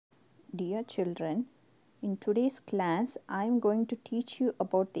Dear children, in today's class I am going to teach you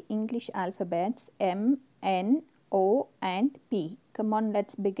about the English alphabets M, N, O and P. Come on,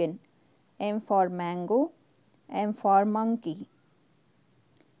 let's begin. M for mango, M for monkey,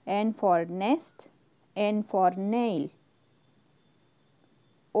 N for nest, N for nail,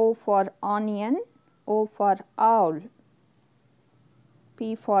 O for onion, O for owl,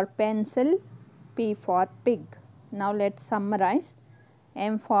 P for pencil, P for pig. Now let's summarize.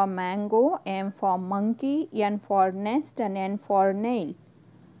 M for mango, M for monkey, N for nest and N for nail.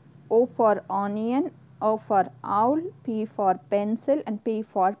 O for onion, O for owl, P for pencil and P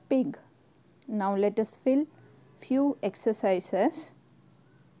for pig. Now let us fill few exercises.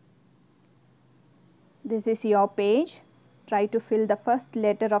 This is your page. Try to fill the first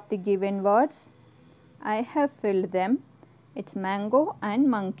letter of the given words. I have filled them. It's mango and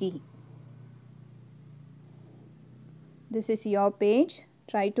monkey. This is your page.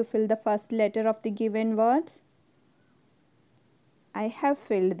 Try to fill the first letter of the given words. I have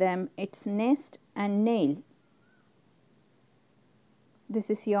filled them. It's nest and nail. This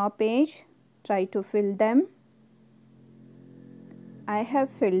is your page. Try to fill them. I have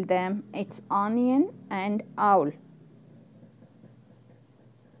filled them. It's onion and owl.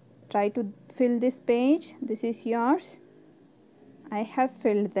 Try to fill this page. This is yours. I have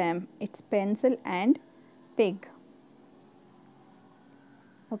filled them. It's pencil and pig.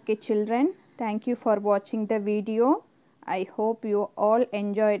 Okay children, thank you for watching the video. I hope you all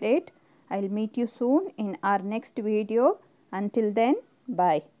enjoyed it. I'll meet you soon in our next video. Until then,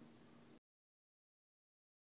 bye.